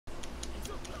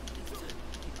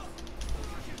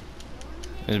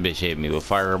This bitch hit me with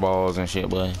fireballs and shit,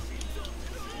 boy.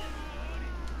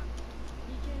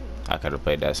 I could have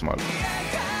played that smart.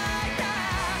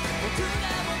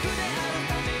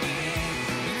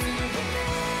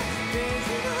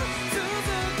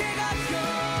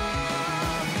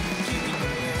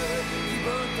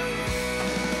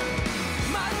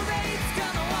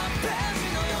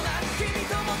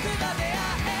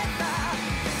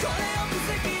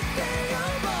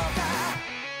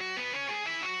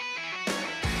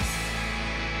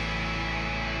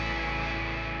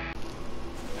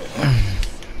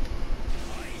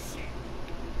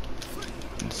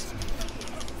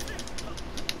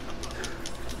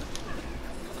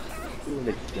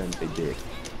 They did.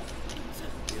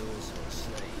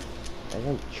 I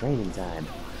ain't training time.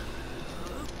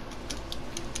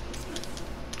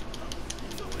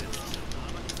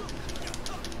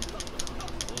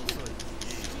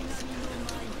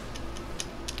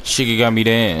 Shiggy got me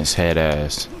dance, head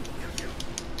ass.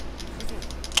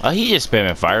 Oh, he just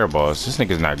spamming fireballs. This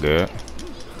nigga's not good.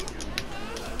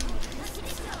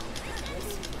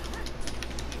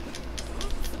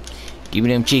 Give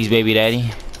me them cheeks, baby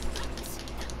daddy.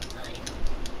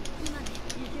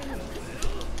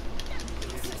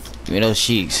 Give me those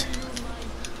cheeks.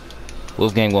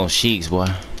 Wolfgang wants cheeks, boy.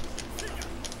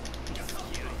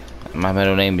 My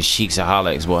middle name is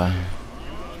Cheeksaholics, boy.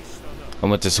 I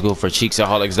went to school for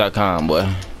cheeksaholics.com, boy.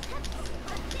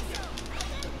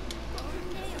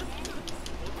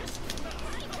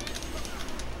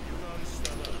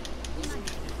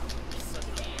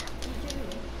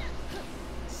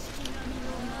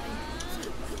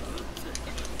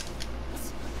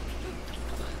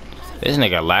 This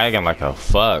nigga lagging like a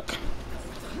fuck.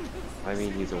 I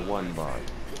mean, he's a one bar.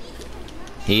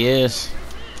 He is?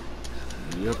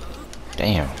 Yep.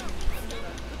 Damn.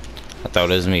 I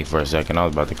thought it was me for a second. I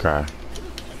was about to cry.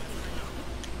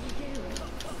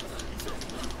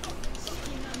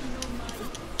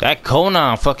 That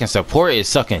Conan fucking support is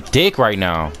sucking dick right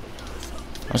now.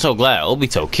 I'm so glad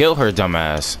Obito killed her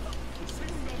dumbass.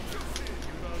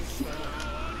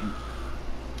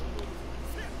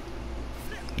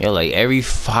 Yo, like every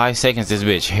 5 seconds this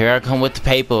bitch, here I come with the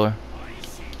paper.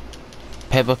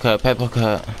 Paper cut, paper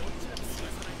cut.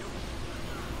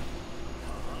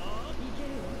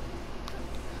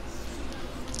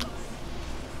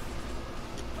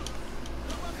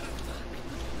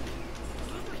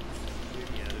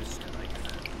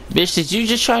 Bitch, did you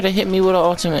just try to hit me with an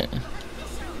ultimate?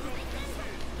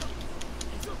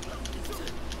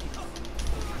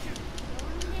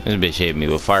 This bitch hit me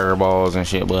with fireballs and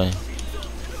shit, boy.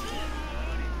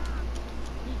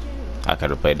 I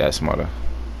could have played that smarter.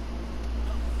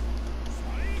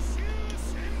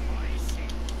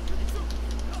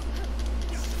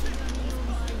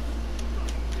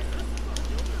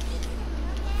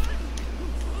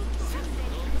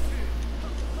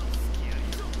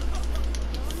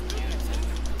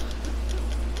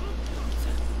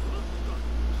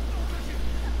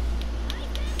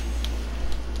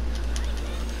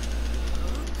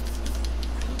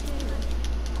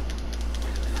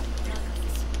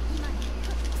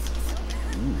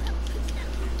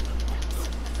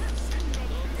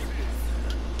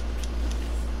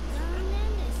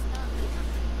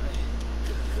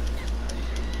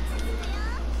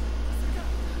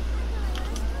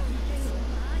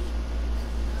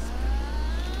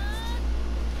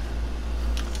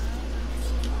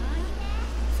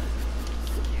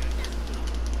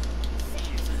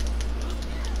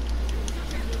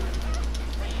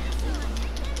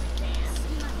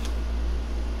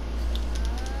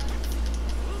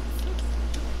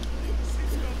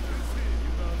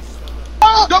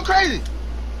 Go crazy.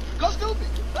 Go stupid.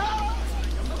 Go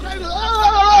crazy.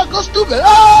 Go stupid.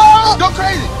 Go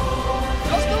crazy.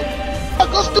 Go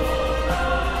stupid. Go stupid.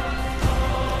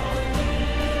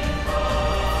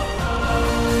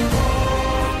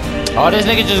 Oh, this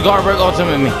nigga just guard break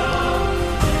ultimate me.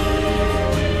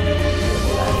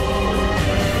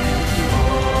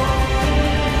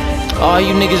 Oh,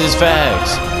 you niggas is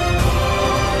fags.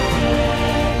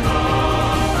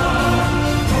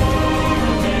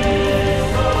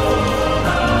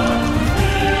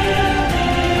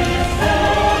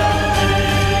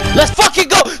 Let's fucking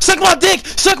go! Suck my dick!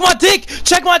 Suck my dick!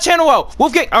 Check my channel out!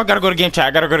 Wolfgang! I gotta go to game chat.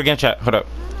 I gotta go to game chat. Hold up.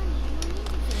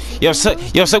 Yo,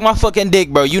 suck my fucking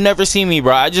dick, bro. You never see me,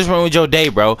 bro. I just ruined your day,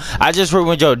 bro. I just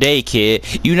ruined your day, kid.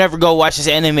 You never go watch this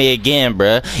anime again,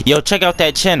 bro. Yo, check out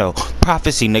that channel.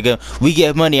 Prophecy, nigga. We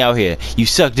get money out here. You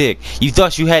suck dick. You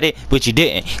thought you had it, but you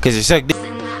didn't. Cause you suck dick.